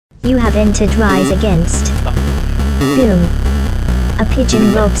You have entered Rise Against. Boom. A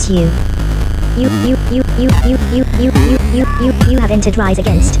pigeon robs you. You have entered Rise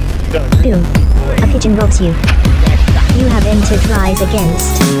Against. Boom. A pigeon robs you. You have entered Rise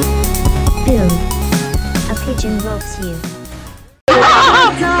Against. Boom. A pigeon robs you.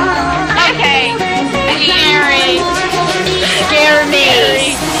 Okay. Scary. Scare me.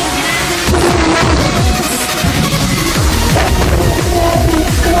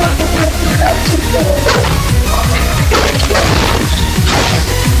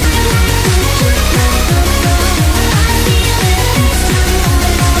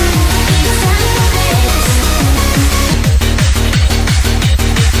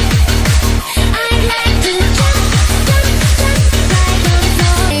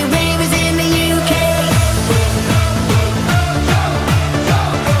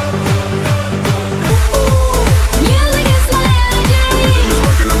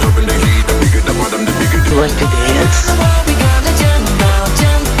 Want to dance?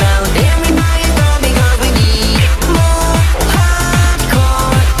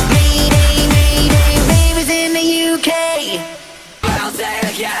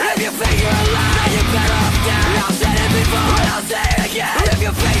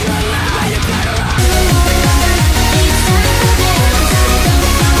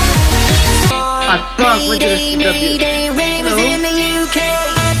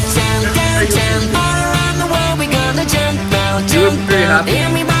 You look very happy.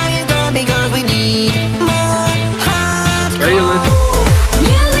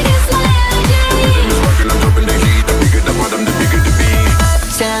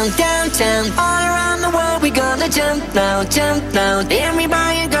 Downtown, all around the world we gonna jump now,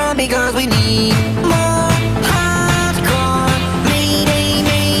 everybody go because we need more.